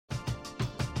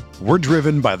We're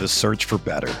driven by the search for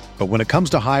better. But when it comes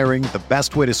to hiring, the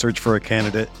best way to search for a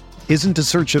candidate isn't to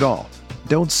search at all.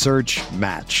 Don't search,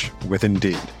 match with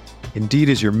Indeed. Indeed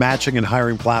is your matching and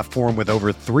hiring platform with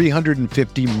over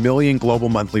 350 million global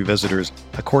monthly visitors,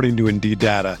 according to Indeed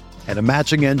data, and a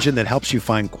matching engine that helps you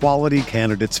find quality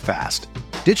candidates fast.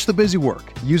 Ditch the busy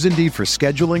work. Use Indeed for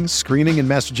scheduling, screening, and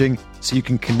messaging so you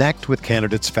can connect with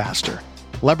candidates faster.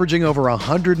 Leveraging over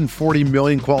 140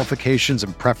 million qualifications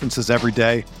and preferences every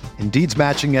day, Indeed's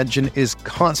matching engine is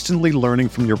constantly learning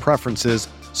from your preferences,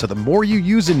 so the more you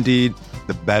use Indeed,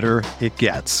 the better it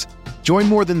gets. Join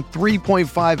more than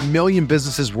 3.5 million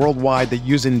businesses worldwide that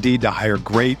use Indeed to hire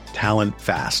great talent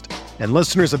fast. And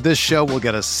listeners of this show will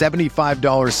get a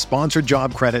 $75 sponsored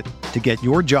job credit to get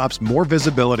your jobs more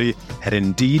visibility at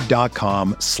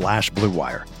Indeed.com/Blue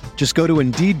Wire. Just go to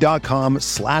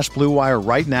Indeed.com/Blue Wire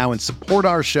right now and support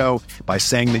our show by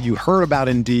saying that you heard about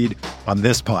Indeed on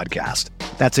this podcast.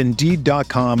 That's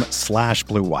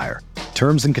Indeed.com/Blue Wire.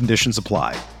 Terms and conditions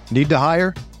apply. Need to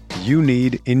hire? You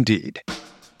need Indeed.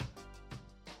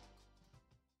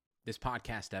 This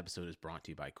podcast episode is brought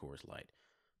to you by Coors Light.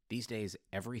 These days,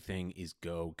 everything is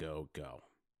go, go, go.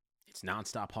 It's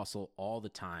nonstop hustle all the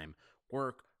time.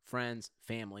 Work, friends,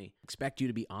 family, expect you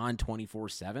to be on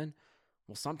 24/7.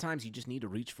 Well, sometimes you just need to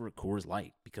reach for a Coors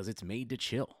Light because it's made to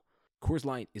chill. Coors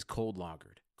Light is cold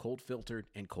lagered, cold filtered,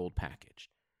 and cold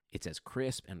packaged. It's as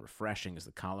crisp and refreshing as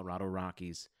the Colorado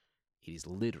Rockies. It is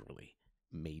literally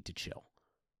made to chill.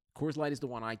 Coors Light is the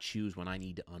one I choose when I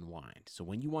need to unwind. So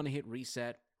when you want to hit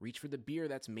reset, reach for the beer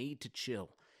that's made to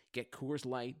chill. Get Coors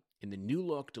Light in the new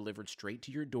look delivered straight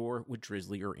to your door with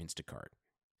Drizzly or Instacart.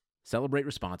 Celebrate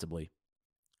responsibly.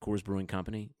 Coors Brewing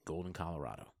Company, Golden,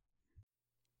 Colorado.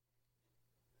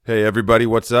 Hey everybody,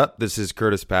 what's up? This is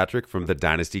Curtis Patrick from the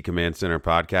Dynasty Command Center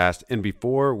podcast. And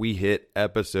before we hit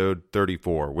episode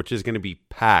 34, which is going to be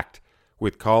packed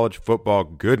with college football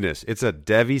goodness, it's a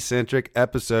Devy-centric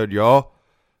episode, y'all.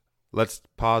 Let's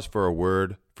pause for a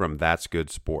word from That's Good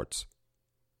Sports.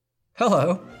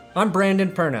 Hello, I'm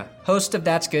Brandon Perna, host of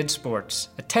That's Good Sports,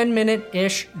 a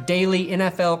 10-minute-ish daily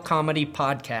NFL comedy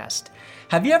podcast.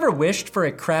 Have you ever wished for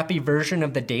a crappy version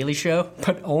of The Daily Show,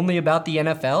 but only about the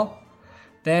NFL?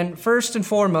 Then, first and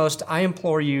foremost, I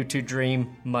implore you to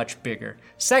dream much bigger.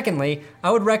 Secondly, I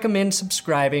would recommend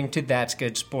subscribing to That's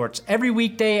Good Sports. Every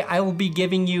weekday, I will be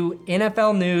giving you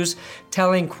NFL news,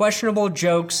 telling questionable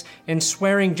jokes, and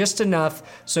swearing just enough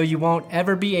so you won't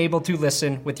ever be able to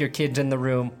listen with your kids in the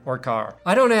room or car.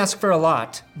 I don't ask for a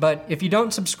lot, but if you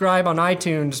don't subscribe on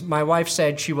iTunes, my wife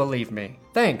said she will leave me.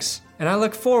 Thanks, and I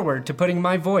look forward to putting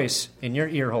my voice in your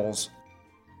ear holes.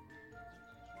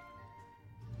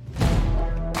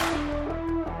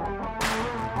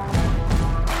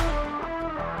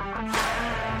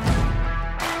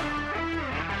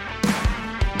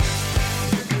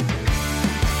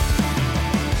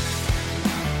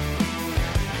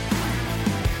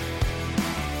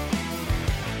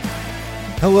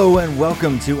 Hello and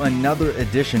welcome to another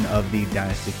edition of the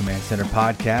Dynasty Command Center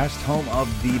podcast, home of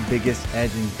the biggest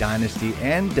edge in Dynasty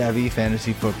and Devy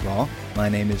fantasy football. My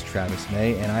name is Travis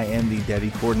May and I am the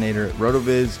Devy coordinator at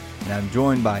RotoViz, and I'm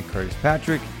joined by Curtis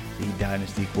Patrick, the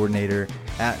Dynasty coordinator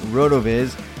at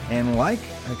RotoViz. And like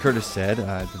Curtis said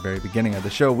at the very beginning of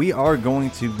the show, we are going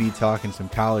to be talking some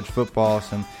college football,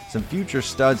 some future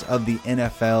studs of the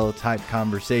NFL type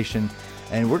conversation,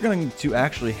 and we're going to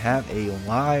actually have a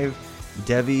live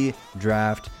Devy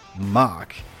draft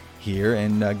mock here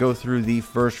and go through the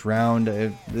first round,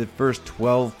 the first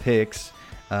 12 picks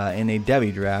in a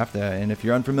Devy draft. And if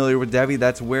you're unfamiliar with Devy,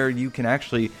 that's where you can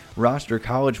actually roster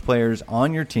college players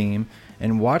on your team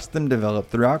and watch them develop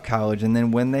throughout college. And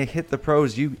then when they hit the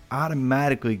pros, you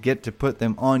automatically get to put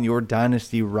them on your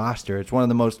Dynasty roster. It's one of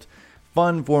the most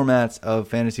fun formats of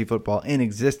fantasy football in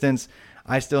existence.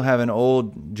 I still have an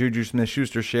old Juju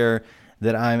Smith-Schuster share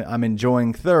that I'm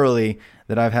enjoying thoroughly,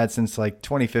 that I've had since like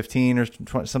 2015 or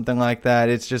something like that.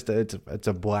 It's just it's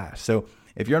a blast. So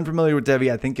if you're unfamiliar with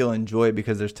Devy, I think you'll enjoy it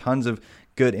because there's tons of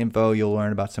good info. You'll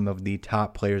learn about some of the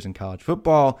top players in college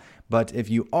football. But if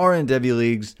you are in Devy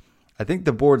leagues, I think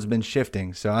the board's been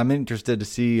shifting. So I'm interested to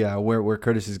see where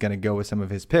Curtis is going to go with some of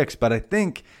his picks. But I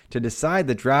think to decide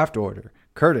the draft order,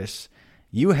 Curtis,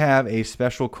 you have a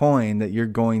special coin that you're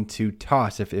going to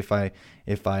toss if I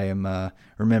am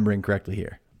remembering correctly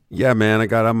here. Yeah, man, I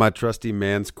got on my trusty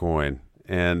man's coin.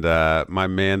 And my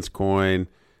man's coin,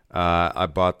 I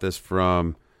bought this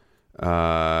from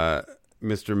Mr.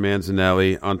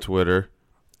 Manzanelli on Twitter.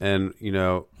 And, you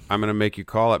know, I'm going to make you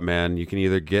call it, man. You can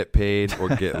either get paid or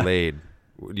get laid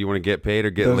Do you want to get paid or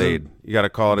get laid? You got to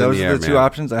call it in the air, man. Those are the two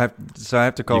options. I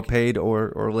have to call paid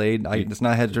or laid. It's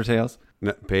not heads or tails?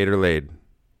 No, paid or laid.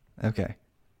 Okay.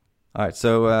 All right,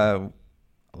 so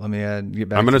let me get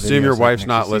back. I'm going to assume your wife's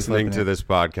not listening to this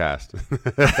podcast.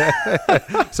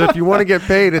 So if you want to get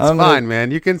paid, it's fine,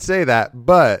 man. You can say that.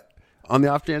 But on the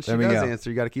off chance she does answer,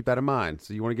 you got to keep that in mind.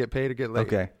 So you want to get paid or get laid?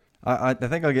 Okay. I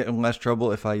think I'll get in less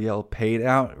trouble if I yell paid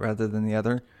out rather than the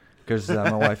other, because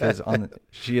my wife is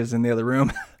she is in the other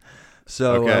room.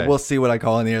 So we'll see what I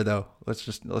call in the air, though. Let's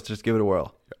just give it a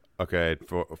whirl. Okay,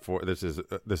 for this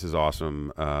is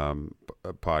awesome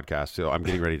podcast. So I'm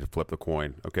getting ready to flip the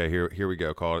coin. Okay, here we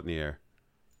go. Call it in the air.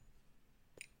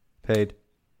 Paid.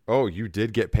 Oh, you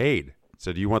did get paid.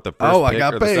 So do you want the first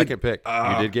pick or the second pick?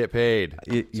 You did get paid.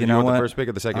 You know want what? The first pick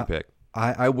or the second pick?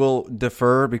 I will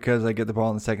defer because I get the ball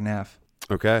in the second half.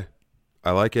 Okay,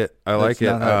 I like it. That's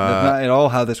not at all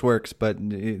how this works, but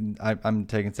I'm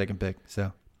taking second pick.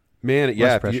 So. Man,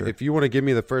 yeah. If you want to give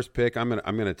me the first pick, I'm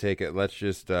gonna take it. Let's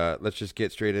just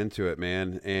get straight into it,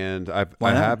 man. And I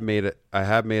have made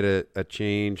a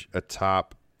change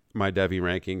atop my Devy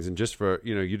rankings, and just for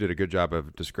you did a good job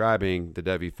of describing the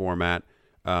Devy format.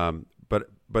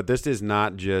 But this is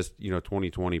not just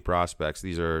 2020 prospects.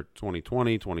 These are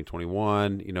 2020,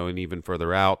 2021, and even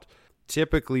further out.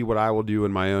 Typically, what I will do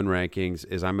in my own rankings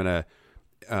is I'm gonna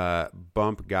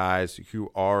bump guys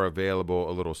who are available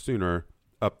a little sooner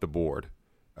up the board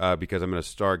because I'm going to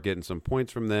start getting some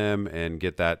points from them and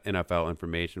get that NFL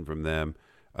information from them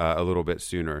a little bit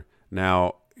sooner.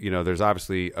 Now, there's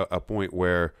obviously a point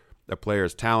where a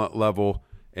player's talent level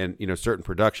and, certain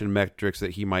production metrics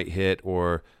that he might hit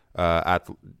or,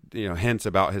 hints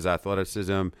about his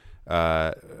athleticism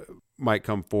might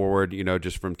come forward,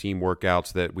 just from team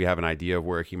workouts that we have an idea of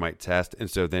where he might test. And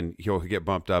so then he'll get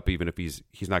bumped up even if he's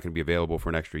not going to be available for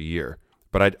an extra year.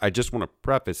 But I just want to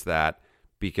preface that,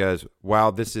 because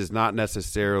while this is not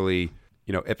necessarily,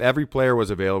 if every player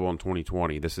was available in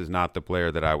 2020, this is not the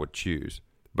player that I would choose.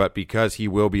 But because he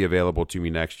will be available to me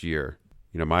next year,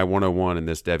 my 101 in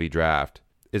this Devy draft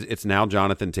it's now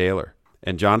Jonathan Taylor.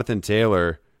 And Jonathan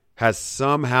Taylor has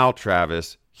somehow,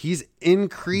 Travis, he's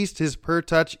increased his per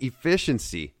touch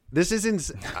efficiency. This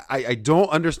is I don't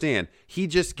understand. He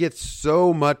just gets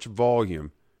so much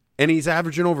volume. And he's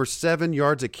averaging over 7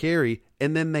 yards a carry,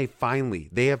 and then they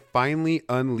have finally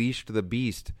unleashed the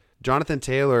beast. Jonathan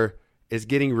Taylor is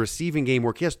getting receiving game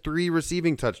work. He has 3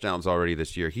 receiving touchdowns already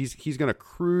this year. He's going to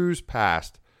cruise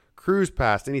past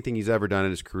anything he's ever done in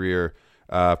his career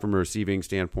from a receiving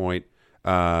standpoint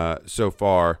so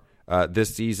far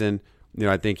this season.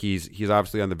 I think he's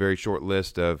obviously on the very short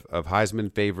list of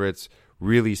Heisman favorites.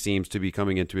 Really seems to be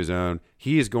coming into his own.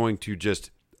 He is going to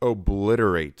just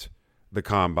obliterate the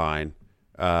combine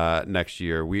next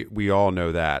year. We all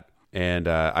know that. And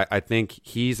I think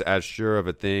he's as sure of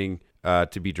a thing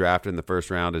to be drafted in the first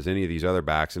round as any of these other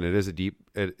backs. And it is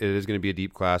going to be a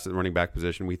deep class at the running back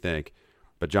position, we think.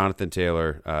 But Jonathan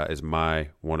Taylor is my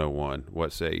 101.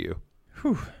 What say you?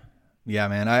 Whew. Yeah,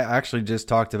 man. I actually just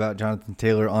talked about Jonathan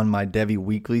Taylor on my Devy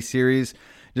Weekly series,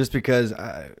 just because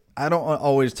I don't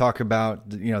always talk about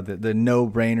the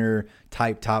no-brainer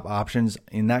type top options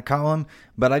in that column,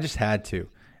 but I just had to.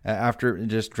 After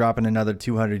just dropping another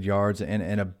 200 yards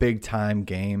in a big-time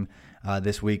game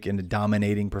this week in a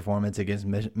dominating performance against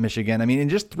Michigan. I mean, in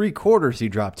just 3 quarters, he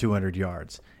dropped 200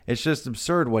 yards. It's just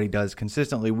absurd what he does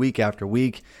consistently week after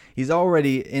week. He's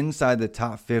already inside the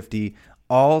top 50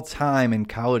 all-time in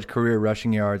college career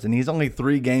rushing yards, and he's only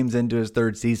 3 games into his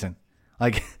 3rd season.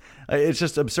 Like, it's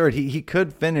just absurd. He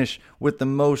could finish with the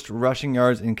most rushing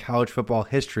yards in college football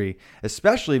history,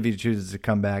 especially if he chooses to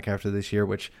come back after this year,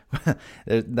 which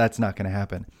that's not going to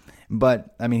happen.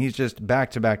 But, I mean, he's just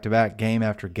back-to-back-to-back, game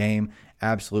after game,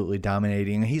 absolutely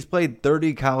dominating. He's played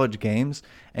 30 college games,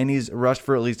 and he's rushed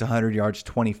for at least 100 yards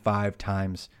 25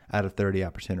 times out of 30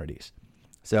 opportunities.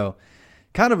 So,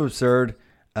 kind of absurd.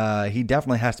 He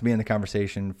definitely has to be in the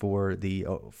conversation for the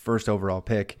first overall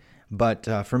pick.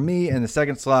 But for me, in the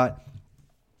second slot,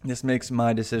 this makes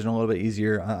my decision a little bit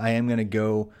easier. I am going to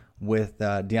go with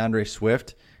DeAndre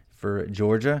Swift for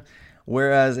Georgia.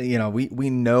 Whereas, we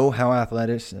know how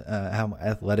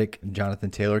athletic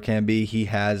Jonathan Taylor can be. He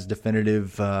has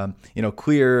definitive,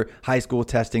 clear high school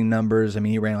testing numbers. I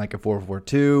mean, he ran like a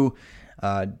 4.42.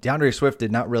 DeAndre Swift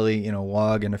did not really,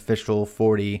 log an official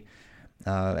 40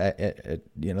 at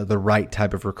the right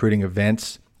type of recruiting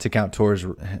events to count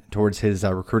towards his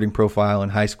recruiting profile in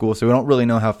high school. So we don't really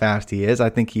know how fast he is. I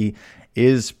think he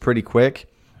is pretty quick.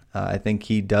 I think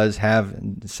he does have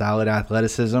solid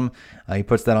athleticism. He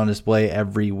puts that on display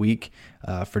every week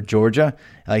for Georgia.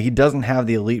 He doesn't have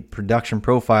the elite production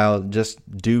profile just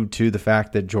due to the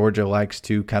fact that Georgia likes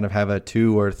to kind of have a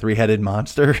 2 or 3-headed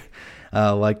monster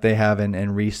like they have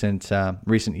in recent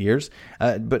years.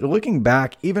 But looking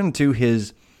back, even to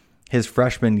his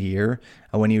freshman year,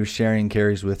 when he was sharing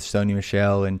carries with Sony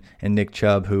Michel and Nick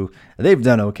Chubb, who they've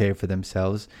done okay for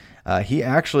themselves, he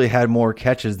actually had more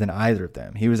catches than either of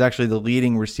them. He was actually the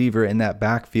leading receiver in that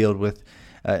backfield with,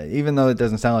 even though it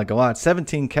doesn't sound like a lot,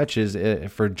 17 catches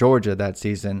for Georgia that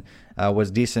season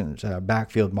was decent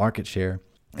backfield market share.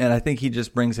 And I think he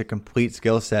just brings a complete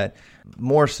skill set,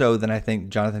 more so than I think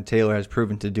Jonathan Taylor has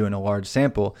proven to do in a large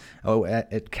sample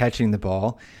at catching the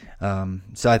ball.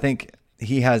 So I think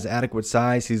he has adequate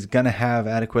size. He's going to have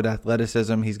adequate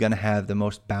athleticism. He's going to have the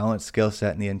most balanced skill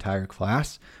set in the entire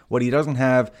class. What he doesn't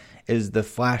have is the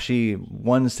flashy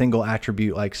one single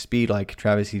attribute like speed like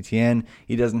Travis Etienne.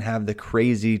 He doesn't have the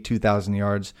crazy 2,000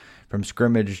 yards from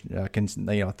scrimmage,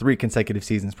 3 consecutive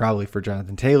seasons probably for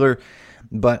Jonathan Taylor.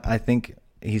 But I think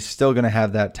he's still going to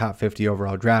have that top 50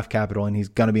 overall draft capital, and he's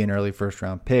going to be an early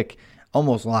first-round pick.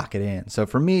 Almost lock it in. So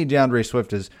for me, DeAndre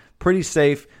Swift is pretty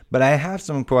safe, but I have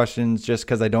some questions just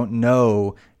because I don't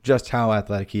know just how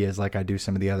athletic he is like I do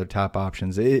some of the other top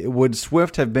options. Would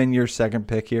Swift have been your second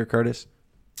pick here, Curtis?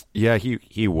 Yeah,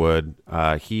 he would.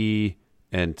 He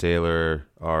and Taylor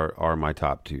are my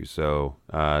top 2. So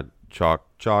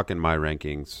chalk in my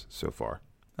rankings so far.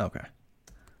 Okay,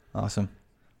 awesome.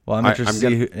 Well, I'm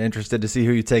interested to see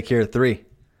who you take here at 3.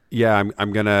 Yeah,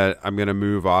 I'm gonna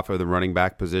move off of the running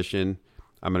back position.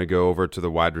 I'm gonna go over to the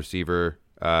wide receiver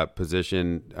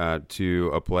position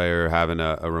to a player having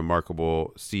a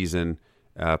remarkable season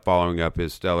following up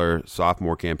his stellar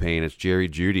sophomore campaign. It's Jerry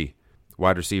Jeudy,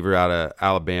 wide receiver out of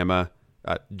Alabama.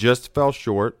 Just fell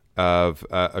short of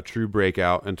a true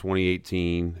breakout in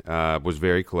 2018. Was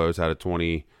very close, had a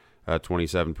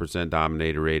 27%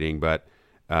 dominator rating, but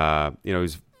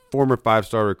he's a former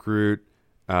 5-star recruit.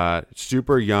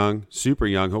 Super young.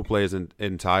 He'll play his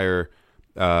entire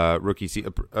rookie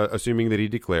season, assuming that he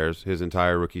declares his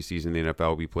entire rookie season in the NFL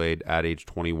will be played at age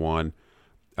 21.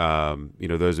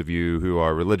 Those of you who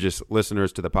are religious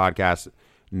listeners to the podcast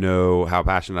know how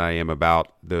passionate I am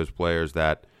about those players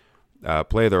that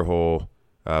play their whole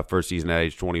first season at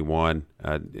age 21.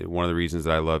 One of the reasons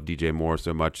that I love DJ Moore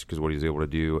so much is because what he's able to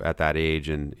do at that age,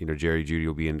 and Jerry Jeudy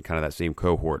will be in kind of that same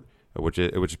cohort, which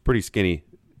is pretty skinny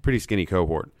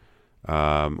cohort.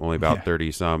 Only about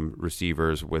 30 some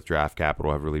receivers with draft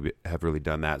capital have really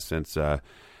done that since the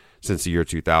year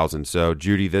 2000. So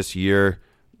Jeudy this year,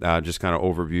 just kind of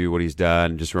overview what he's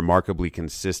done, just remarkably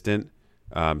consistent.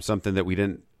 Something that we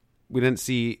didn't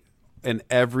see in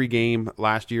every game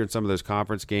last year in some of those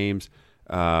conference games.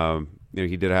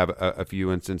 He did have a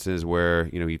few instances where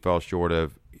he fell short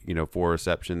of 4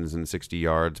 receptions and 60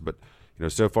 yards, but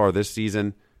so far this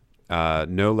season,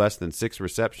 no less than 6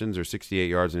 receptions or 68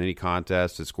 yards in any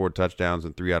contest. Has scored touchdowns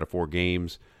in 3 out of 4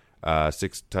 games,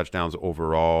 6 touchdowns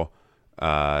overall.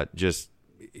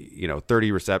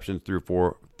 30 receptions through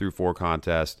four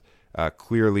contests.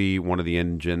 Clearly one of the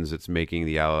engines that's making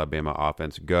the Alabama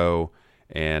offense go.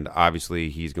 And obviously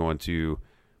he's going to,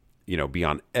 be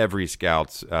on every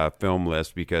scout's film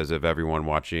list because of everyone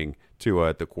watching Tua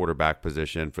at the quarterback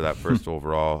position for that first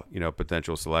overall,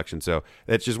 potential selection. So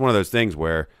it's just one of those things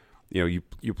where, you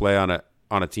play on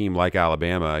a team like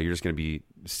Alabama, you're just going to be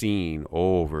seen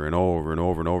over and over and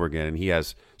over and over again. And he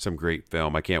has some great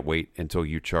film. I can't wait until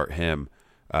you chart him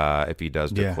if he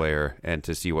does declare and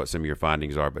to see what some of your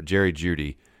findings are. But Jerry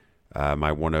Jeudy,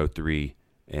 my 103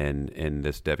 in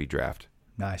this Devy draft.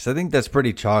 Nice. I think that's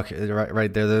pretty chalk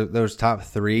right there. Those top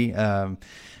 3 are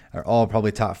all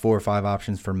probably top 4 or 5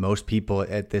 options for most people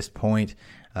at this point.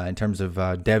 In terms of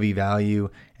Devy value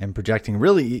and projecting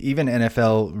really even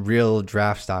NFL real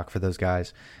draft stock for those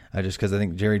guys, just because I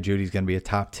think Jerry Jeudy is going to be a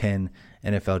top 10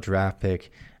 NFL draft pick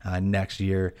next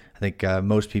year. I think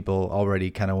most people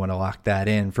already kind of want to lock that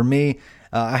in. For me,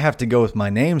 I have to go with my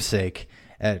namesake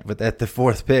at the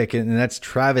 4th pick, and that's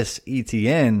Travis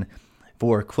Etienne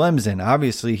for Clemson.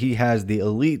 Obviously, he has the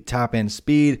elite top-end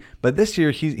speed, but this year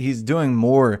he's doing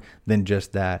more than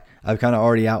just that. I've kind of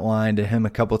already outlined him a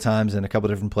couple times in a couple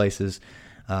different places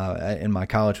in my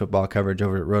college football coverage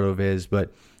over at RotoViz,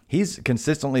 but he's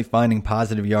consistently finding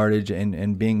positive yardage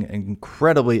and being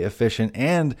incredibly efficient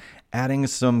and adding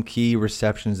some key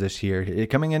receptions this year.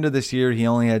 Coming into this year, he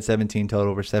only had 17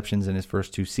 total receptions in his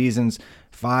first 2 seasons,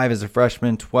 5 as a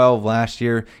freshman, 12 last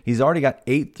year. He's already got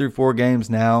 8 through 4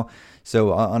 games now.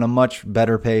 So on a much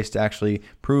better pace to actually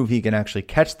prove he can actually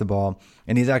catch the ball.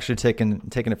 And he's actually taken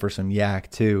it for some yak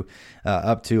too,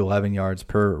 up to 11 yards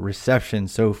per reception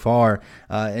so far.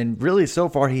 And really so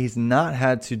far he's not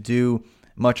had to do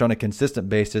much on a consistent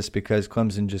basis because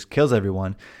Clemson just kills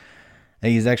everyone.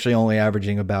 And he's actually only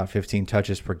averaging about 15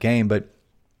 touches per game.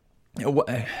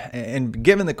 And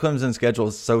given the Clemson schedule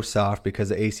is so soft because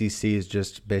the ACC is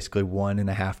just basically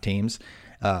 1.5 teams,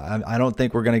 I don't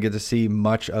think we're going to get to see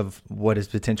much of what his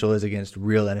potential is against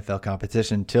real NFL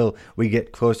competition until we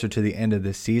get closer to the end of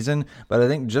this season. But I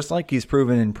think just like he's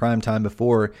proven in prime time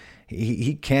before,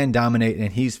 he can dominate,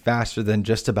 and he's faster than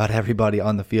just about everybody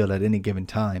on the field at any given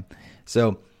time.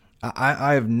 So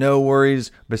I have no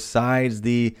worries besides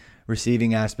the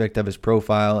receiving aspect of his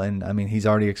profile. And I mean, he's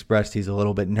already expressed he's a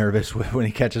little bit nervous when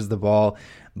he catches the ball,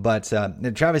 but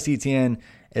Travis Etienne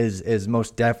is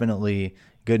most definitely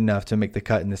good enough to make the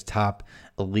cut in this top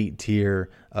elite tier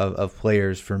of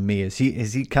players for me. Is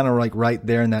he kind of like right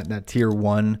there in that tier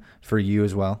 1 for you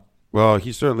as well? Well,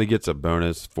 he certainly gets a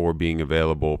bonus for being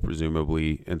available,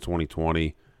 presumably in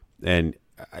 2020. And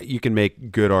you can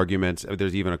make good arguments.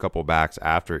 There's even a couple backs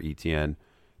after Etienne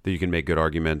that you can make good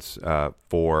arguments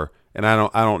for. And I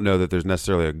don't know that there's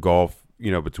necessarily a gulf,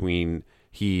 between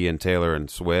he and Taylor and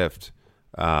Swift.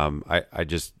 I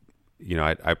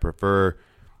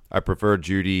prefer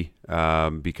Judy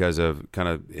because of kind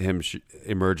of him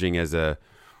emerging as a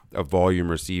volume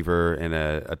receiver in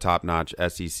a top-notch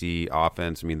SEC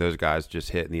offense. I mean, those guys just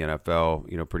hit in the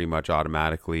NFL, pretty much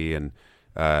automatically. And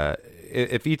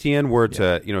if Etienne were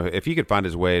to, if he could find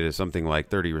his way to something like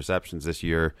 30 receptions this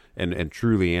year and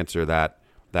truly answer that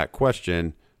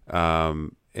question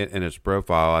in his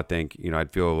profile, I think,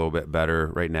 I'd feel a little bit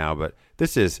better right now. But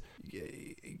this is,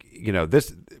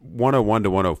 this 101 to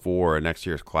 104 in next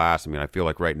year's class. I mean, I feel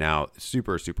like right now,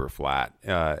 super, super flat.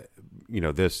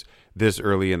 This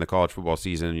early in the college football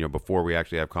season, before we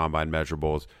actually have combine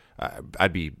measurables,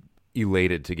 I'd be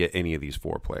elated to get any of these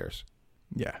 4 players.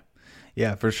 Yeah,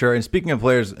 for sure. And speaking of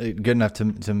players good enough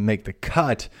to make the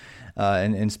cut,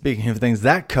 and speaking of things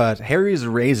that cut, Harry's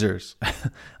Razors.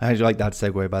 I like that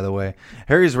segue, by the way.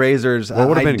 Harry's Razors. Well, it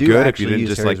would have been good if you didn't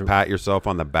just like pat yourself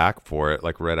on the back for it,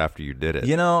 like right after you did it.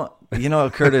 You know,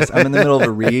 Curtis, I'm in the middle of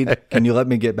a read. Can you let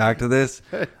me get back to this?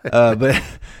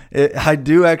 I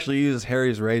do actually use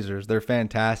Harry's Razors. They're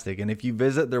fantastic. And if you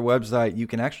visit their website, you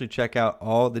can actually check out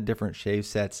all the different shave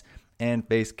sets and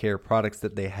face care products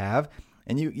that they have.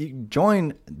 And you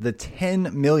join the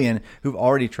 10 million who've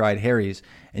already tried Harry's,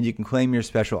 and you can claim your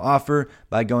special offer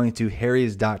by going to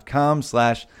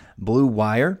harrys.com/Blue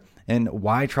Wire. And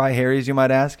why try Harry's, you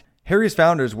might ask? Harry's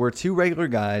founders were 2 regular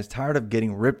guys tired of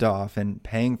getting ripped off and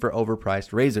paying for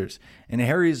overpriced razors. And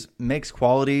Harry's makes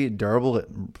quality, durable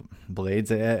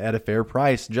blades at a fair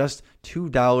price, just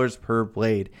 $2 per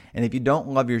blade. And if you don't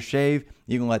love your shave,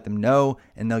 you can let them know,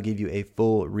 and they'll give you a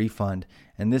full refund.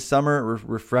 And this summer,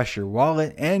 refresh your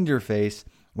wallet and your face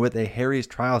with a Harry's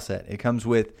trial set. It comes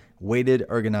with weighted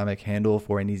ergonomic handle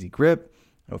for an easy grip,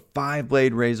 a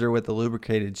 5-blade razor with a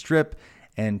lubricated strip,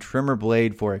 and trimmer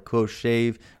blade for a close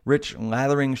shave, rich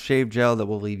lathering shave gel that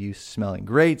will leave you smelling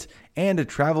great, and a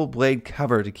travel blade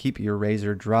cover to keep your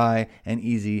razor dry and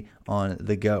easy on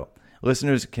the go.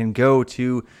 Listeners can go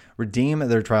to redeem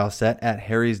their trial set at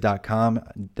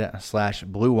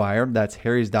harrys.com/Blue Wire. That's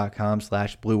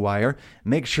harrys.com/Blue Wire.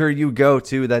 Make sure you go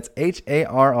to, that's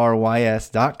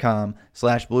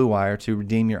harrys.com/Blue Wire to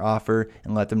redeem your offer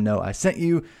and let them know I sent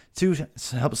you to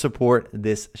help support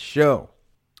this show.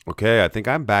 Okay, I think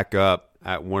I'm back up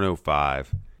at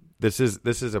 105. This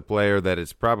is a player that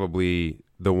is probably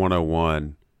the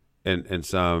 101 in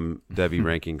some Devy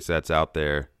ranking sets out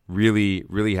there. Really,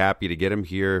 really happy to get him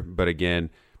here. But again,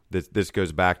 this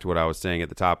goes back to what I was saying at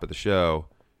the top of the show.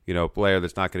 A player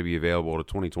that's not going to be available to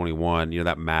 2021,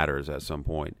 that matters at some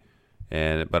point.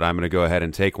 But I'm going to go ahead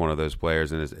and take one of those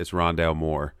players, and it's Rondale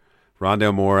Moore.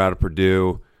 Rondale Moore out of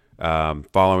Purdue,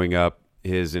 following up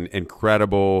his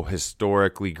incredible,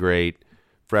 historically great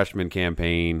freshman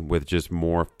campaign with just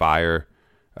more fire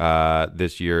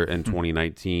this year in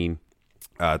 2019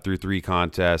 through 3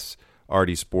 contests.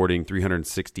 Already sporting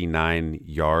 369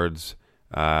 yards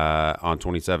on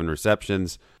 27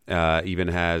 receptions. Even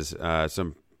has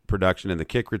some production in the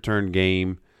kick return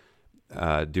game,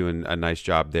 doing a nice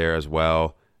job there as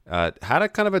well. Had a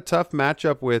kind of a tough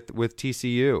matchup with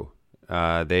TCU.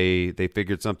 They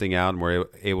figured something out and were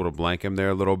able to blank him there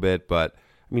a little bit. But,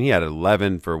 I mean, he had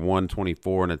 11 for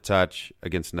 124 and a touch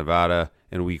against Nevada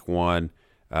in week 1.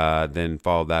 Then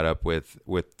followed that up with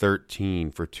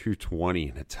 13 for 220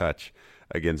 and a touch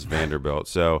against Vanderbilt.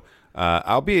 So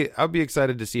I'll be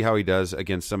excited to see how he does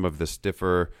against some of the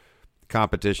stiffer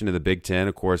competition in the Big Ten.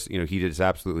 Of course, he just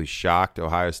absolutely shocked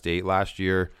Ohio State last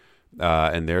year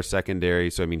and their secondary.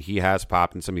 So, I mean, he has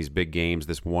popped in some of these big games.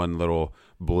 This one little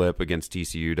blip against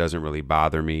TCU doesn't really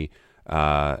bother me.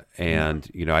 I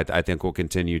think we'll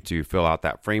continue to fill out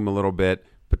that frame a little bit.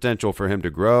 Potential for him to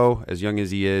grow as young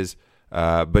as he is,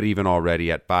 but even already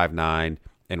at 5'9"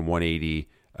 and 180,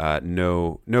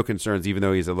 no concerns, even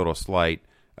though he's a little slight,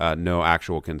 no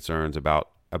actual concerns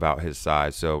about his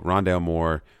size. So Rondale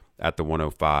Moore at the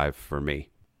 105 for me.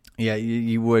 Yeah,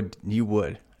 you would.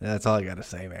 That's all I got to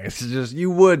say, man. It's just, you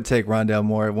would take Rondale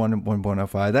Moore at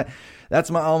 1.05.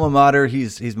 That's my alma mater.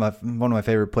 He's one of my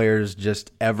favorite players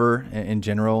just ever in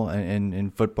general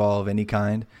in football of any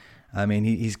kind. I mean,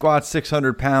 he squats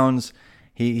 600 pounds.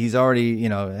 He's already,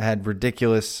 had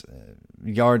ridiculous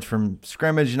yards from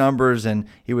scrimmage numbers, and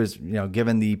he was,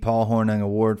 given the Paul Hornung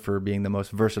Award for being the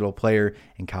most versatile player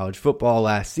in college football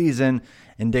last season,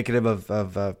 indicative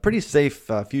of pretty safe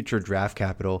future draft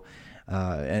capital.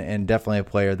 And definitely a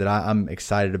player that I'm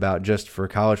excited about just for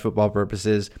college football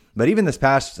purposes. But even this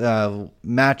past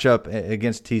matchup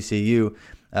against TCU,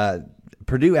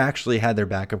 Purdue actually had their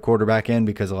backup quarterback in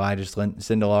because Elijah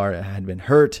Sindelar had been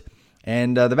hurt.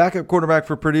 And the backup quarterback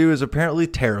for Purdue is apparently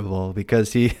terrible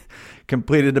because he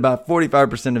completed about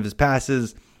 45% of his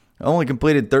passes, only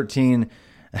completed 13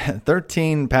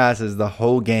 passes the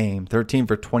whole game. 13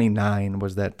 for 29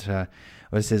 was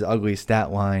his ugly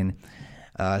stat line.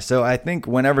 So I think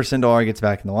whenever Sindelar gets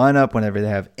back in the lineup, whenever they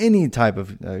have any type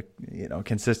of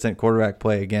consistent quarterback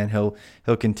play again,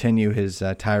 he'll continue his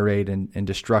tirade and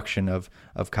destruction of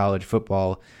college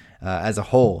football as a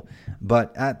whole.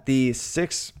 But at the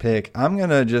 6th pick, I'm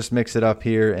gonna just mix it up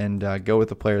here and go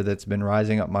with a player that's been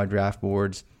rising up my draft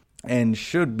boards and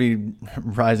should be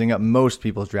rising up most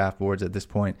people's draft boards at this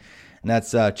point. And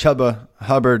that's Chuba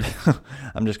Hubbard.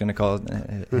 I'm just going to call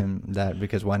him that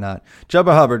because why not?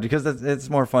 Chuba Hubbard, because it's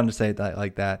more fun to say it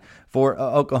like that. For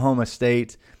Oklahoma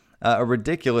State, a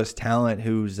ridiculous talent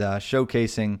who's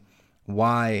showcasing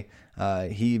why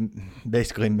he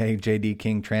basically made J.D.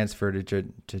 King transfer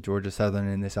to Georgia Southern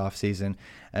in this offseason,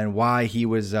 and why he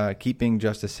was keeping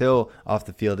Justice Hill off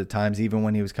the field at times, even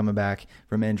when he was coming back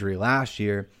from injury last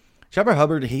year. Chuba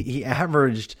Hubbard, he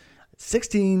averaged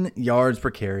 16 yards per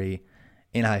carry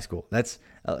in high school.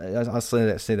 I'll say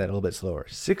that a little bit slower.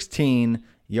 16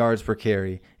 yards per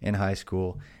carry in high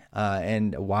school.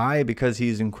 And why? Because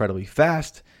he's incredibly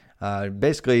fast.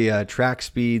 Basically track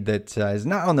speed that is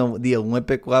not on the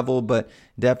Olympic level, but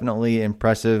definitely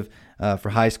impressive for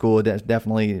high school.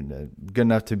 Definitely good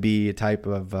enough to be a type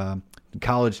of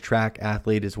college track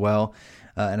athlete as well.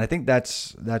 And I think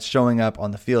that's showing up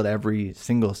on the field every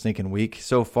single stinking week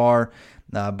so far.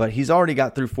 But he's already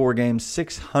got through 4 games,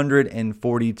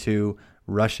 642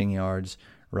 rushing yards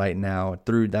right now.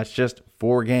 That's just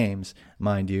 4 games,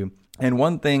 mind you. And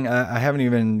one thing, I haven't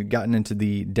even gotten into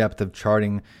the depth of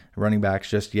charting running backs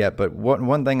just yet, but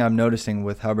one thing I'm noticing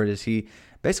with Hubbard is he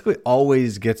basically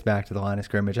always gets back to the line of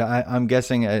scrimmage. I'm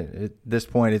guessing at this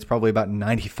point it's probably about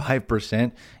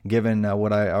 95%, given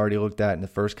what I already looked at in the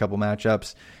first couple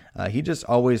matchups. He just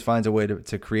always finds a way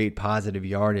to create positive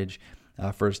yardage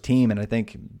for his team, and I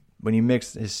think when you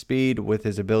mix his speed with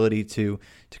his ability to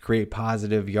create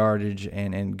positive yardage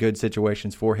and good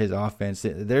situations for his offense,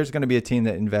 there's going to be a team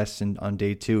that invests on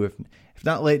day 2, if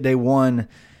not late day 1,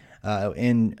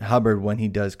 in Hubbard when he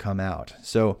does come out.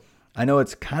 So I know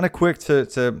it's kind of quick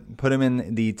to put him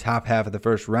in the top half of the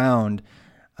first round.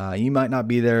 You might not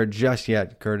be there just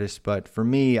yet, Curtis, but for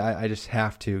me, I just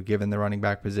have to, given the running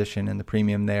back position and the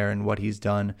premium there and what he's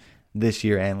done this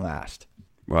year and last.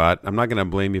 Well, I'm not going to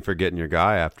blame you for getting your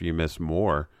guy after you miss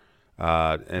Moore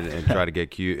and try to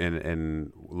get cute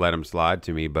and let him slide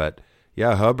to me. But,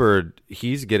 yeah, Hubbard,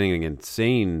 he's getting an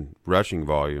insane rushing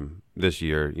volume this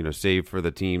year, save for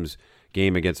the team's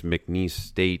game against McNeese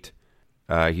State.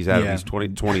 He's had at least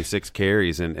 26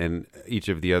 carries in each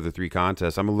of the other 3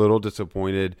 contests. I'm a little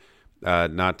disappointed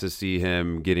not to see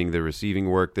him getting the receiving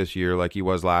work this year like he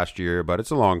was last year, but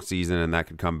it's a long season and that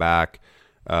could come back.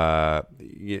 I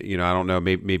don't know.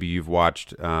 Maybe you've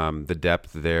watched the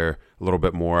depth there a little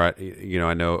bit more.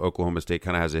 I know Oklahoma State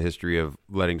kind of has a history of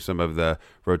letting some of the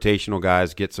rotational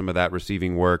guys get some of that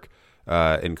receiving work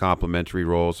in complementary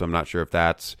roles. So I'm not sure if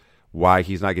that's why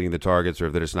he's not getting the targets or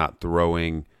if they're just not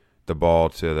throwing the ball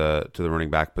to the running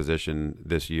back position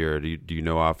this year. Do you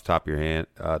know off the top of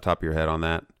your head on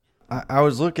that? I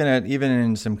was looking at, even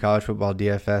in some college football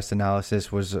DFS analysis,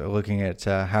 was looking at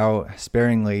how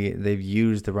sparingly they've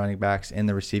used the running backs in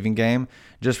the receiving game,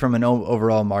 just from an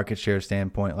overall market share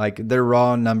standpoint. Like, their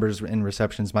raw numbers in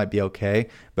receptions might be okay,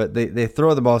 but they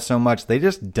throw the ball so much, they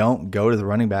just don't go to the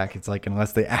running back. It's like,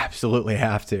 unless they absolutely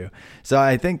have to. So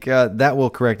I think that will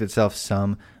correct itself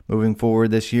some moving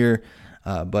forward this year.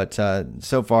 But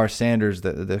so far, Sanders,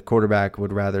 the quarterback,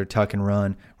 would rather tuck and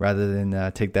run rather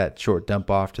than take that short dump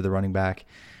off to the running back.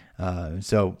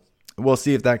 So we'll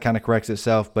see if that kind of corrects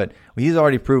itself. But he's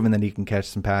already proven that he can catch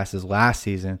some passes last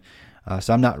season.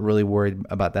 So I'm not really worried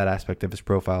about that aspect of his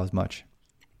profile as much.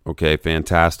 Okay,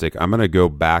 fantastic. I'm going to go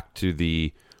back to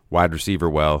the wide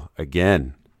receiver well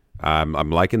again.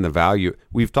 I'm liking the value.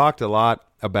 We've talked a lot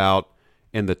about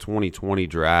in the 2020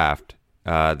 draft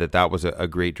that was a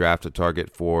great draft to target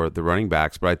for the running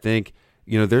backs. But I think,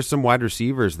 there's some wide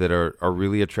receivers that are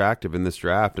really attractive in this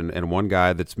draft. And one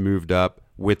guy that's moved up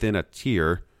within a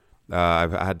tier,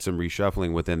 I've had some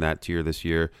reshuffling within that tier this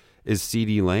year, is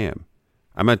CeeDee Lamb.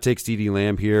 I'm going to take CeeDee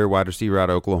Lamb here, wide receiver out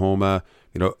of Oklahoma.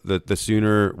 The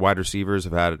Sooner wide receivers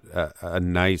have had a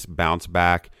nice bounce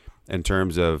back in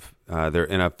terms of their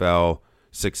NFL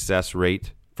success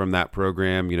rate from that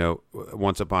program.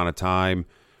 Once upon a time,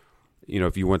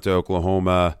 if you went to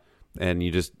Oklahoma and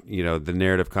you just, the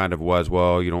narrative kind of was,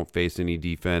 well, you don't face any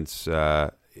defense,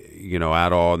 at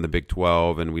all in the Big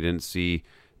 12, and we didn't see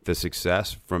the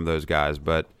success from those guys.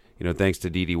 But, thanks to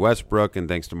Dede Westbrook and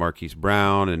thanks to Marquise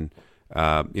Brown and,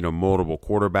 multiple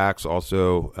quarterbacks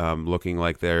also looking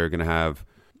like they're going to have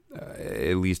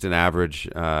at least an average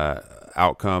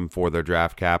outcome for their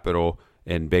draft capital,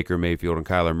 and Baker Mayfield and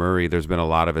Kyler Murray, there's been a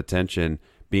lot of attention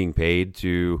being paid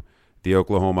to the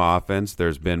Oklahoma offense.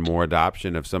 There's been more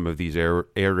adoption of some of these air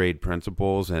raid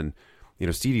principles. And,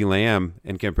 CeeDee Lamb,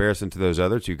 in comparison to those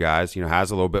other two guys,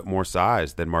 has a little bit more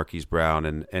size than Marquise Brown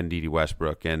and Dede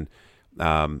Westbrook. And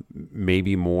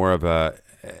maybe more of a,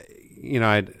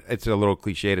 it's a little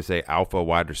cliche to say alpha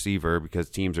wide receiver,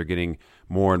 because teams are getting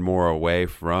more and more away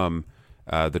from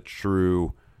the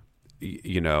true,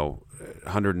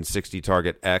 160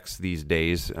 target X these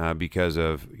days because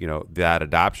of, that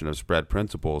adoption of spread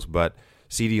principles. But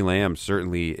CeeDee Lamb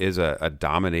certainly is a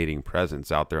dominating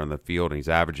presence out there on the field, and he's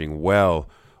averaging well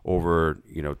over,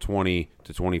 20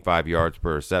 to 25 yards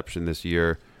per reception this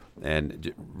year,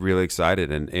 and really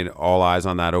excited. And all eyes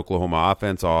on that Oklahoma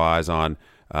offense, all eyes on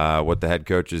what the head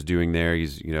coach is doing there.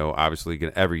 He's, obviously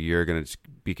every year going to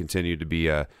be continued to be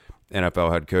a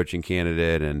NFL head coaching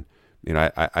candidate. And,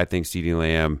 I think CeeDee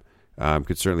Lamb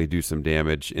could certainly do some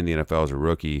damage in the NFL as a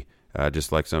rookie,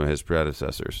 just like some of his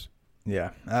predecessors.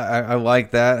 Yeah, I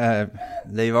like that.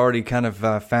 They've already kind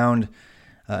of found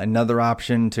another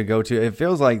option to go to. It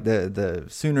feels like the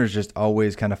Sooners just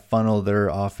always kind of funnel their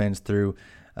offense through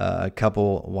a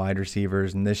couple wide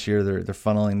receivers, and this year they're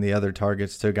funneling the other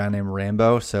targets to a guy named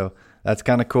Rambo. So that's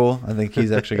kind of cool. I think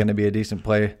he's actually going to be a decent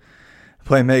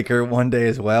playmaker one day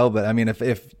as well. But I mean,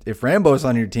 if Rambo's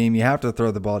on your team, you have to throw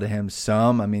the ball to him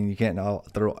some. I mean, you can't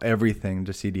throw everything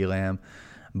to CeeDee Lamb.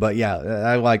 But yeah,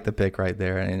 I like the pick right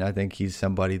there, and I think he's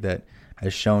somebody that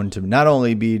has shown to not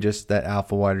only be just that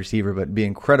alpha wide receiver, but be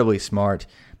incredibly smart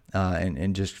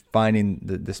and just finding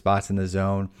the spots in the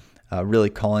zone, really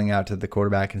calling out to the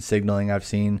quarterback and signaling. I've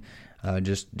seen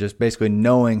just basically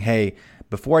knowing, hey,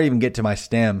 before I even get to my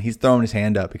stem, he's throwing his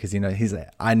hand up because he's like,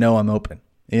 I know I'm open.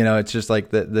 It's just like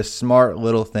the smart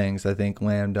little things I think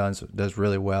Lamb does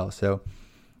really well. So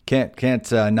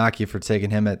can't knock you for taking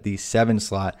him at the 7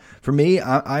 slot. For me,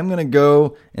 I'm going to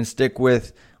go and stick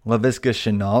with Laviska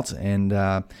Shenault, and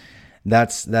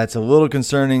that's a little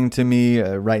concerning to me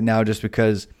right now, just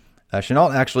because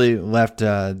Shenault actually left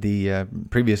the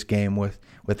previous game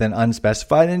with an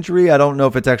unspecified injury. I don't know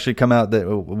if it's actually come out that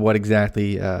what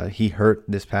exactly he hurt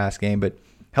this past game, but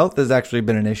health has actually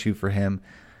been an issue for him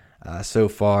so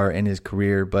far in his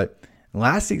career. But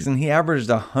last season, he averaged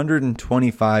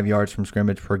 125 yards from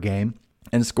scrimmage per game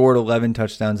and scored 11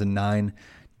 touchdowns in nine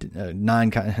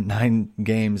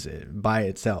games by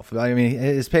itself. I mean,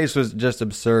 his pace was just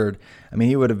absurd. I mean,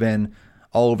 he would have been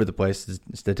all over the place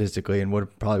statistically and would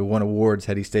have probably won awards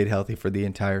had he stayed healthy for the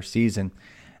entire season.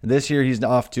 This year, he's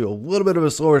off to a little bit of a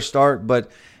slower start,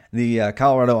 but the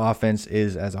Colorado offense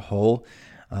is as a whole.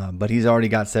 But he's already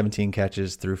got 17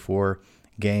 catches through 4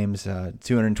 games,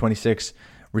 226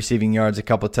 receiving yards, a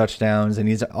couple touchdowns, and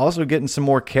he's also getting some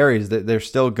more carries. They're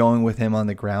still going with him on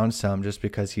the ground some, just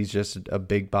because he's just a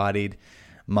big-bodied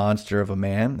monster of a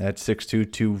man at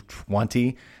 6'2",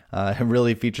 220. It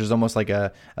really features almost like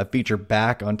a feature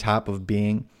back on top of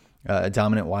being a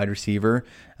dominant wide receiver.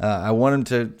 I want him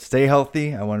to stay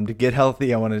healthy. I want him to get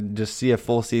healthy. I want to just see a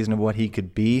full season of what he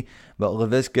could be. But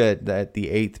Laviska at the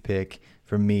 8th pick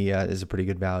for me is a pretty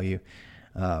good value.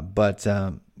 But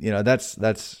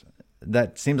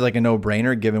that seems like a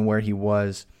no-brainer given where he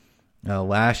was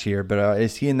last year. But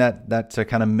is he in that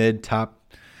kind of mid top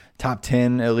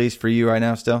 10 at least for you right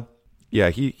now still? Yeah,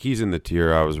 he's in the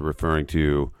tier I was referring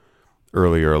to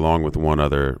earlier, along with one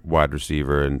other wide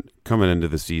receiver. And coming into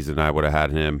the season, I would have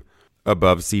had him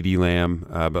above CeeDee Lamb,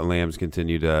 but Lamb's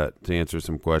continued to answer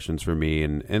some questions for me,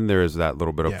 and there is that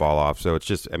little bit of fall off. So it's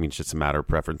just a matter of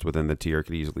preference within the tier.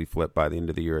 Could easily flip by the end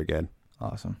of the year again.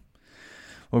 Awesome.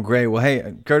 Well, great. Well,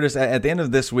 hey, Curtis, at the end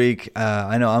of this week,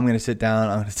 I know I'm going to sit down.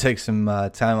 I'm going to take some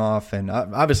time off and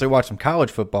obviously watch some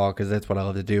college football because that's what I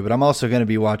love to do. But I'm also going to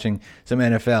be watching some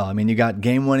NFL. I mean, you got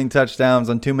game-winning touchdowns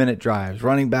on 2-minute drives,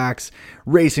 running backs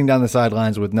racing down the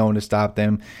sidelines with no one to stop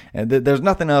them. And there's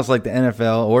nothing else like the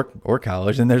NFL or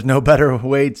college, and there's no better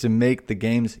way to make the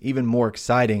games even more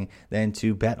exciting than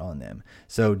to bet on them.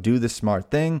 So do the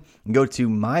smart thing and go to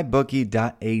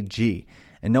mybookie.ag.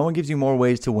 And no one gives you more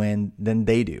ways to win than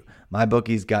they do.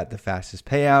 MyBookie's got the fastest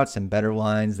payouts and better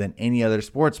lines than any other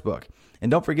sports book. And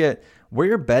don't forget, where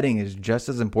you're betting is just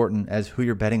as important as who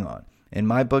you're betting on. And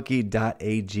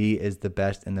MyBookie.ag is the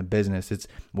best in the business. It's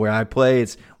where I play.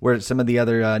 It's where some of the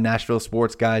other Nashville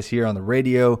sports guys here on the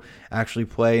radio actually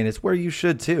play. And it's where you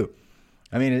should too.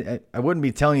 I mean, I wouldn't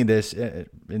be telling you this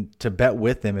to bet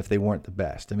with them if they weren't the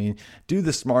best. I mean, do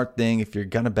the smart thing. If you're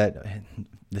going to bet,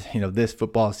 this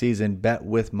football season, bet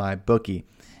with MyBookie.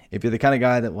 If you're the kind of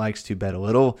guy that likes to bet a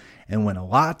little and win a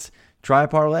lot, try a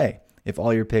parlay. If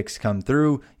all your picks come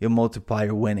through, you'll multiply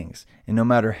your winnings. And no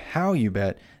matter how you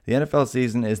bet, the NFL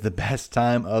season is the best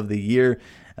time of the year.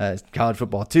 College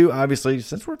football too, obviously,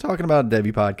 since we're talking about a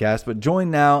Devy podcast. But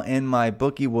join now and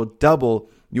MyBookie will double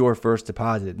your first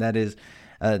deposit. That is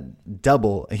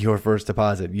double your first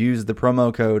deposit. Use the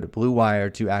promo code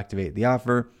BlueWire to activate the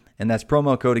offer. And that's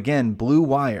promo code again,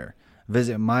 BlueWire.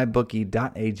 Visit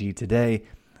mybookie.ag today,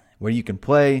 where you can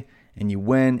play and you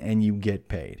win and you get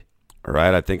paid. All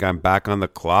right, I think I'm back on the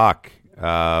clock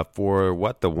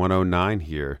for the 109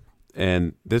 here.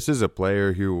 And this is a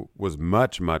player who was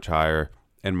much, much higher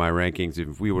in my rankings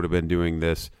if we would have been doing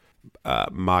this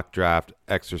mock draft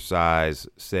exercise,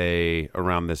 say,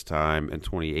 around this time in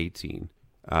 2018.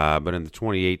 But in the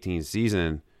 2018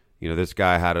 season, this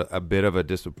guy had a bit of a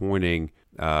disappointing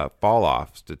fall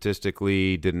off.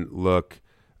 Statistically, didn't look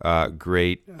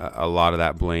great. A lot of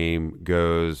that blame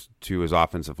goes to his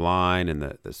offensive line and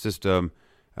the system,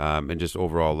 and just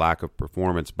overall lack of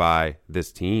performance by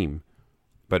this team.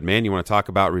 But man, you want to talk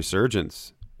about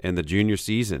resurgence in the junior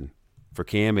season for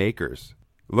Cam Akers.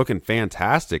 Looking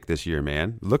fantastic this year,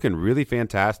 man. Looking really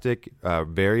fantastic.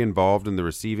 Very involved in the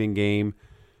receiving game.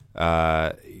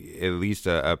 At least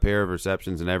a pair of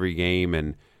receptions in every game,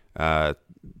 and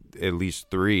at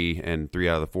least 3 in 3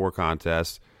 out of the 4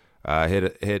 contests.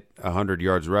 Hit 100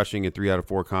 yards rushing in 3 out of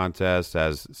 4 contests.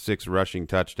 Has 6 rushing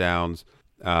touchdowns.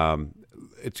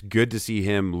 It's good to see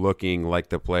him looking like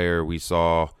the player we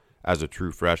saw as a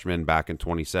true freshman back in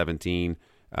 2017.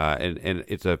 And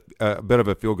it's a bit of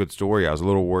a feel-good story. I was a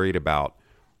little worried about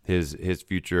his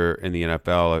future in the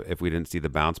NFL if we didn't see the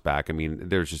bounce back. I mean,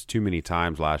 there's just too many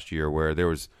times last year where there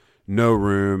was no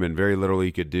room and very little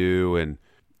he could do. And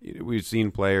we've seen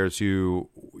players who,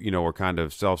 were kind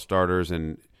of self-starters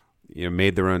and,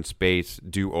 made their own space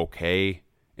do okay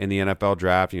in the NFL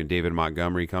draft. David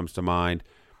Montgomery comes to mind.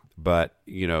 But,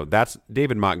 that's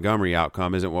David Montgomery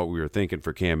outcome isn't what we were thinking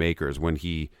for Cam Akers when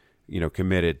he,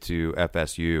 committed to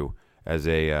FSU as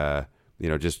a,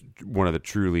 just one of the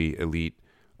truly elite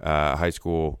high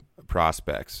school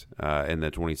prospects in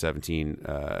the 2017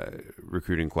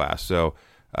 recruiting class. So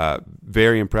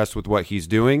very impressed with what he's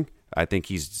doing. I think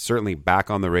he's certainly back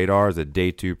on the radar as a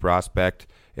day 2 prospect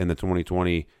in the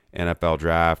 2020 NFL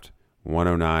draft.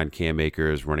 109 Cam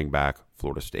Akers, running back,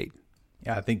 Florida State.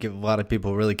 Yeah, I think a lot of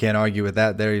people really can't argue with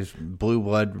that. There he's blue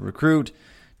blood recruit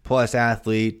plus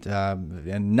athlete,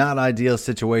 and not ideal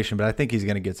situation, but I think he's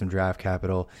going to get some draft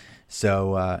capital.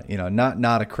 So,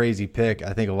 not a crazy pick.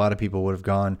 I think a lot of people would have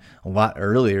gone a lot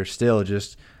earlier still,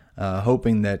 just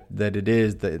hoping that it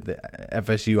is the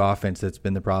FSU offense that's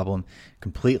been the problem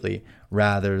completely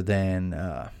rather than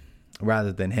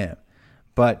him.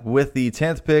 But with the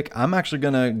 10th pick, I'm actually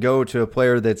going to go to a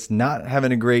player that's not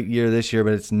having a great year this year,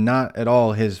 but it's not at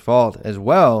all his fault as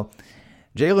well.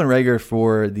 Jalen Reagor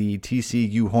for the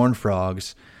TCU Horned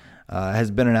Frogs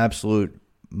has been an absolute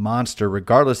monster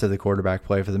regardless of the quarterback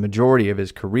play for the majority of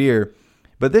his career.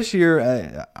 But this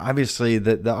year, obviously,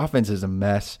 the offense is a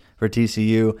mess for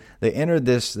TCU. They entered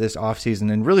this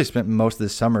offseason and really spent most of the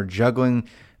summer juggling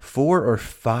 4 or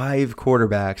 5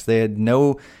 quarterbacks. They had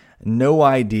no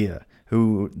idea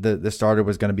who the starter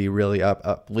was going to be really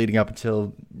up leading up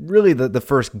until really the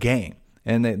first game.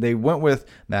 And they went with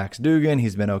Max Duggan.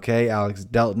 He's been okay. Alex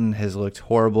Delton has looked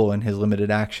horrible in his limited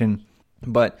action.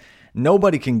 But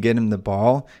nobody can get him the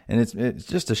ball, and it's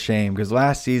just a shame because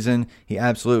last season he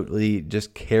absolutely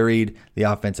just carried the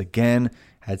offense again,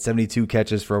 had 72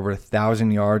 catches for over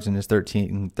 1,000 yards in his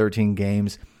 13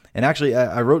 games. And actually,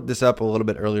 I wrote this up a little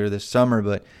bit earlier this summer,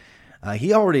 but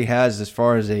he already has, as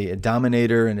far as a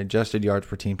dominator and adjusted yards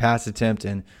per team pass attempt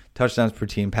and touchdowns per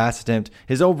team pass attempt,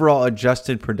 his overall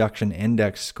adjusted production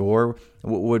index score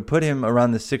would put him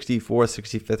around the 64th,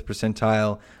 65th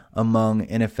percentile among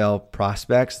NFL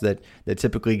prospects that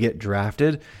typically get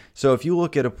drafted. So if you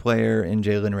look at a player in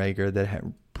Jalen Reagor that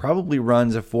probably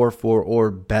runs a 4.4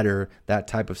 or better, that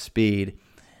type of speed,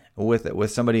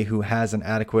 with somebody who has an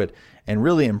adequate and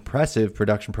really impressive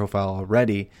production profile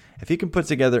already, if he can put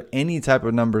together any type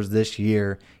of numbers this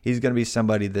year, he's going to be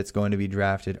somebody that's going to be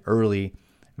drafted early,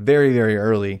 very, very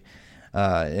early.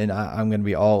 And I'm going to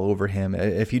be all over him.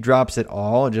 If he drops it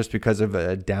all just because of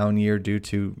a down year due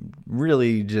to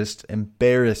really just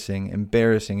embarrassing, and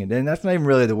that's not even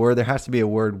really the word. There has to be a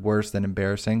word worse than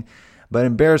embarrassing, but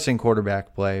embarrassing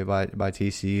quarterback play by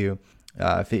TCU.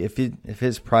 If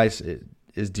his price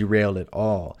is derailed at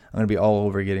all, I'm going to be all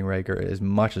over getting Reagor as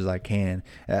much as I can.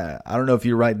 I don't know if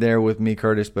you're right there with me,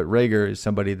 Curtis, but Reagor is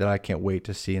somebody that I can't wait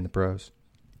to see in the pros.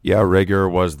 Yeah,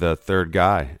 Reagor was the third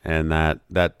guy in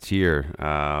that tier.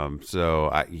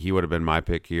 So he would have been my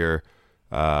pick here.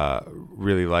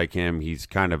 Really like him. He's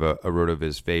kind of a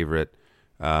RotoViz favorite.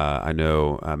 I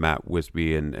know Matt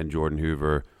Wisby and Jordan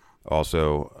Hoover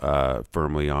also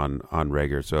firmly on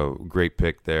Reagor. So great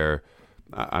pick there.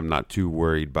 I'm not too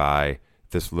worried by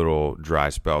this little dry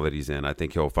spell that he's in. I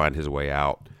think he'll find his way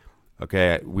out.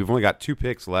 Okay, we've only got 2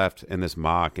 picks left in this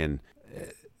mock, and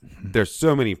there's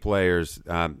so many players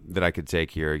that I could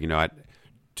take here.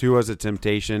 Tua's a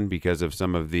temptation because of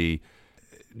some of these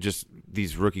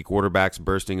rookie quarterbacks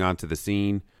bursting onto the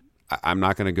scene. I'm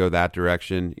not going to go that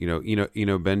direction.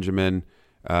 Eno Benjamin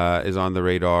is on the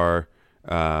radar.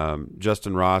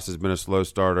 Justin Ross has been a slow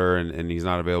starter, and he's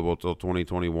not available until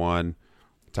 2021.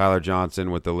 Tyler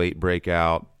Johnson with the late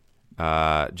breakout.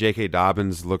 J.K.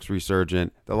 Dobbins looks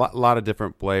resurgent. A lot of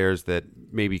different players that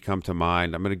maybe come to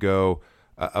mind. I'm going to go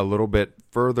a little bit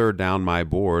further down my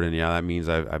board, and that means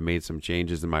I've made some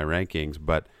changes in my rankings.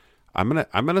 But I'm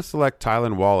gonna select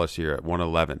Tylan Wallace here at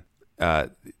 111.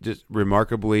 Just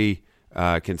remarkably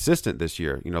consistent this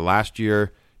year. Last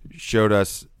year showed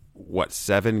us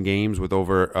 7 games with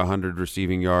over 100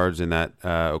 receiving yards in that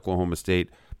Oklahoma State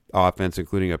offense,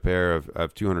 including a pair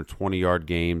of 220-yard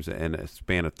games in a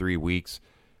span of 3 weeks.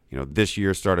 This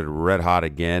year started red hot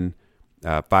again.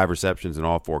 5 receptions in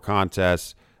all 4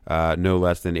 contests. No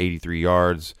less than 83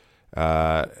 yards,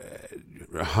 hung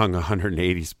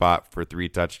 180 spot for 3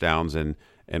 touchdowns and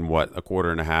a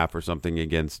quarter and a half or something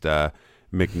against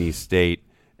McNeese State.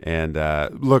 And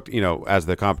looked, as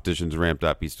the competition's ramped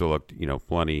up, he still looked,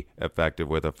 plenty effective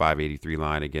with a 583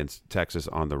 line against Texas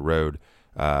on the road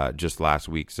just last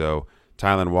week. So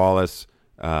Tylan Wallace,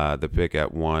 the pick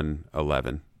at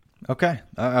 111. Okay,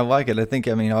 I like it. I think,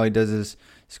 all he does is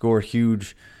score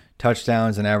huge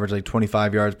touchdowns and average like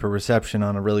 25 yards per reception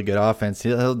on a really good offense.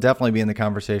 He'll definitely be in the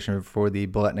conversation for the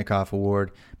Biletnikoff Award,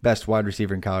 best wide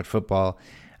receiver in college football,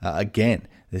 again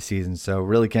this season. So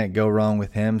really can't go wrong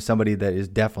with him. Somebody that is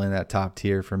definitely in that top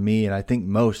tier for me, and I think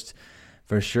most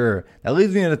for sure. That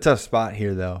leaves me in a tough spot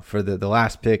here, though, for the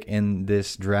last pick in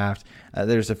this draft.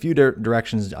 There's a few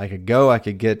directions I could go. I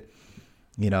could get,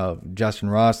 Justin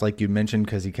Ross, like you mentioned,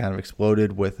 because he kind of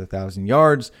exploded with 1,000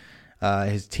 yards.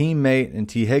 His teammate and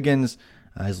T. Higgins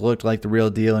has looked like the real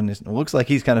deal, and it looks like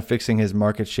he's kind of fixing his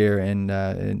market share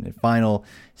in final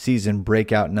season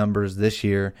breakout numbers this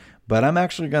year. But I'm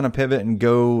actually going to pivot and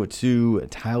go to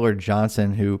Tyler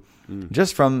Johnson, who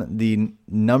just from the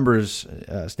numbers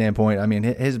standpoint,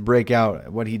 his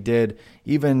breakout, what he did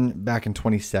even back in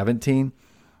 2017,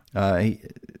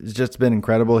 it's just been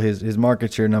incredible. His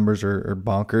market share numbers are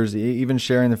bonkers. Even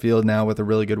sharing the field now with a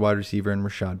really good wide receiver in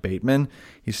Rashad Bateman,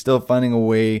 he's still finding a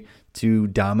way to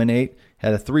dominate.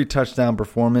 Had a 3-touchdown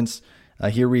performance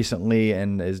here recently,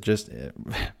 and is just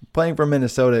playing for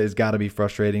Minnesota has got to be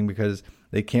frustrating because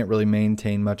they can't really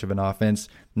maintain much of an offense.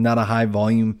 Not a high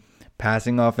volume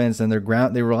passing offense, and they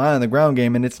rely on the ground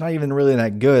game, and it's not even really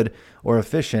that good or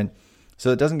efficient.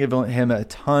 So it doesn't give him a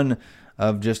ton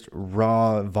of just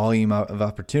raw volume of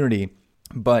opportunity.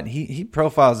 but he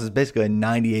profiles as basically a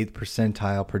 98th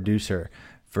percentile producer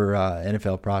for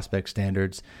NFL prospect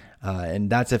standards. And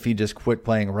that's if he just quit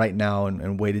playing right now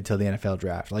and waited till the NFL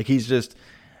draft. Like,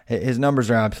 his numbers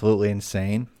are absolutely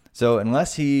insane. So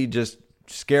unless he just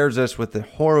scares us with the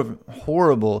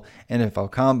horrible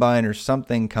NFL Combine or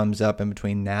something comes up in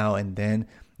between now and then,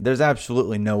 there's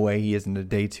absolutely no way he isn't a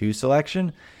day 2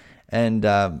 selection. And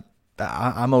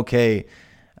I'm okay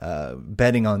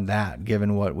betting on that,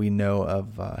 given what we know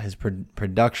of his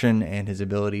production and his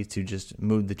ability to just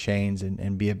move the chains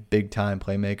and be a big-time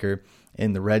playmaker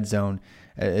in the red zone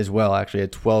as well. Actually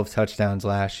had 12 touchdowns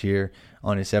last year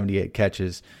on his 78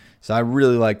 catches. So I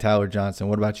really like Tyler Johnson.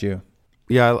 What about you?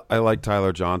 Yeah, I like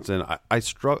Tyler Johnson. I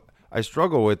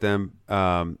struggle with him.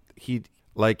 He,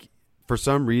 like, for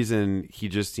some reason, he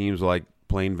just seems like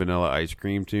plain vanilla ice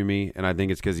cream to me, and I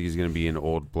think it's because he's going to be an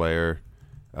old player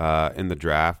in the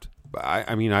draft. But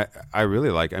I really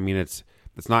like. I mean, it's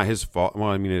not his fault. Well,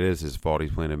 I mean, it is his fault.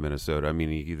 He's playing in Minnesota. I mean,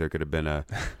 he either could have been a,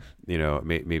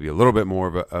 maybe a little bit more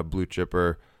of a blue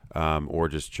chipper, or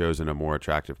just chosen a more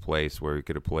attractive place where he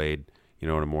could have played, in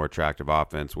a more attractive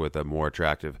offense with a more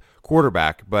attractive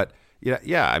quarterback. But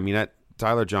yeah. I mean,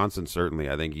 Tyler Johnson, certainly,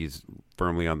 I think he's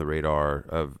firmly on the radar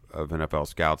of NFL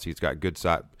scouts. He's got good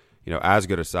size, as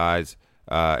good a size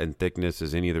and thickness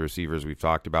as any of the receivers we've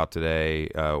talked about today.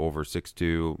 Over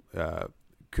 6'2",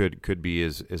 could be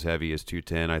as heavy as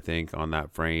 210, I think, on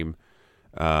that frame.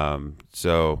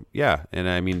 So yeah, and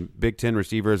I mean, Big Ten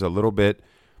receivers a little bit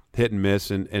hit and miss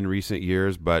in recent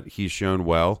years, but he's shown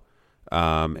well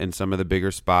in some of the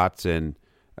bigger spots. And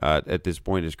at this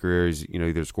point in his career, he's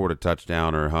either scored a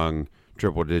touchdown or hung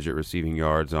triple-digit receiving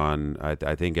yards on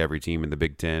I think every team in the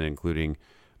Big Ten, including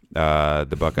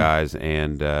the Buckeyes,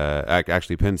 and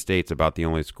actually Penn State's about the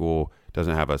only school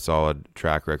doesn't have a solid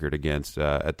track record against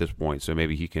at this point. So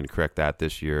maybe he can correct that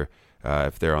this year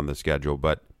if they're on the schedule.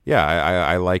 But yeah,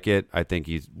 I like it. I think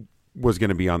he was going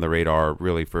to be on the radar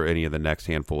really for any of the next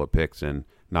handful of picks, and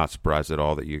not surprised at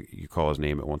all that you call his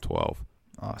name at 112.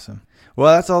 Awesome.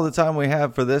 Well, that's all the time we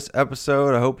have for this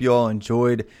episode. I hope you all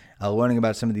enjoyed learning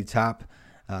about some of the top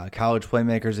college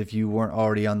playmakers if you weren't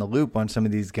already on the loop on some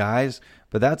of these guys.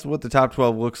 But that's what the top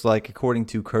 12 looks like according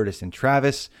to Curtis and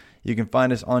Travis. You can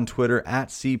find us on Twitter at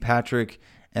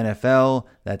CPatrickNFL.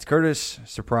 That's Curtis,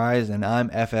 surprise, and I'm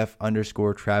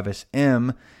FF_Travis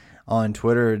M on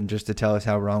Twitter, and just to tell us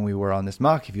how wrong we were on this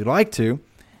mock if you'd like to.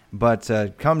 But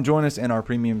come join us in our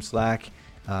premium Slack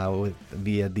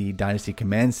via the Dynasty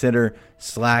Command Center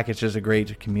Slack. It's just a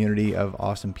great community of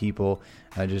awesome people.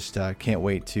 I just can't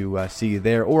wait to see you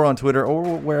there, or on Twitter,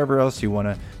 or wherever else you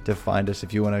want to find us.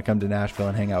 If you want to come to Nashville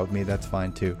and hang out with me, that's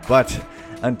fine too. But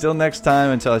until next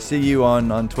time, until I see you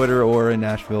on Twitter or in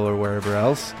Nashville or wherever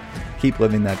else, keep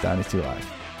living that Dynasty life.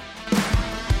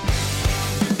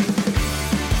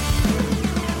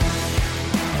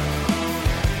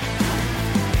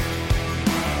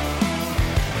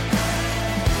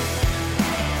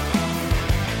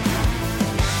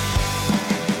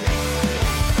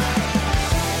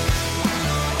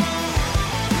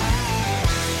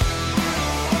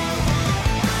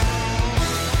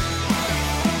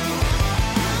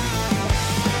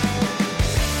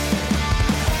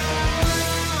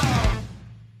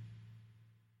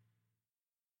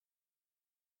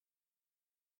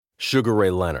 Sugar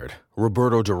Ray Leonard,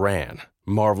 Roberto Duran,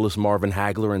 Marvelous Marvin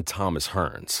Hagler, and Thomas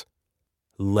Hearns.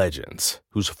 Legends,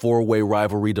 whose four-way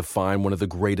rivalry defined one of the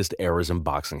greatest eras in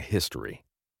boxing history.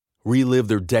 Relive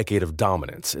their decade of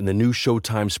dominance in the new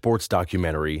Showtime sports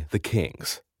documentary, The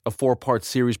Kings, a 4-part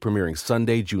series premiering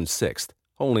Sunday, June 6th,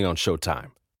 only on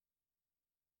Showtime.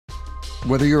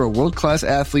 Whether you're a world-class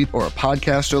athlete or a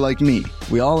podcaster like me,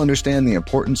 we all understand the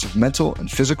importance of mental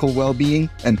and physical well-being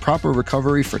and proper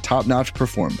recovery for top-notch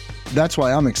performance. That's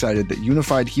why I'm excited that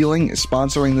Unified Healing is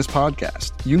sponsoring this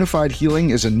podcast. Unified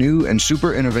Healing is a new and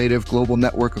super innovative global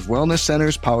network of wellness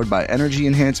centers powered by Energy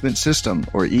Enhancement System,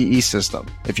 or EE System.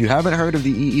 If you haven't heard of the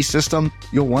EE System,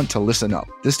 you'll want to listen up.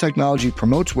 This technology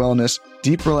promotes wellness,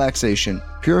 deep relaxation,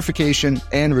 purification,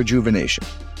 and rejuvenation.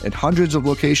 At hundreds of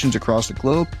locations across the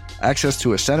globe, access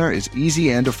to a center is easy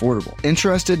and affordable.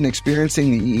 Interested in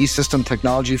experiencing the EE System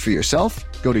technology for yourself?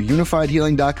 Go to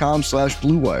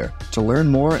unifiedhealing.com/bluewire to learn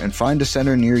more and find a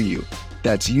center near you.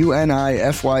 That's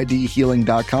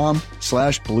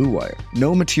UNIFYDhealing.com/bluewire.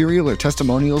 No material or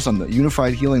testimonials on the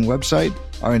Unified Healing website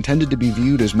are intended to be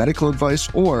viewed as medical advice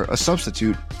or a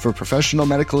substitute for professional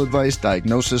medical advice,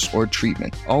 diagnosis, or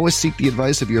treatment. Always seek the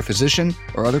advice of your physician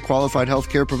or other qualified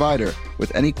healthcare provider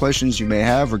with any questions you may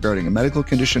have regarding a medical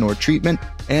condition or treatment,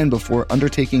 and before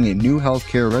undertaking a new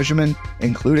healthcare regimen,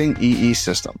 including EE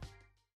System.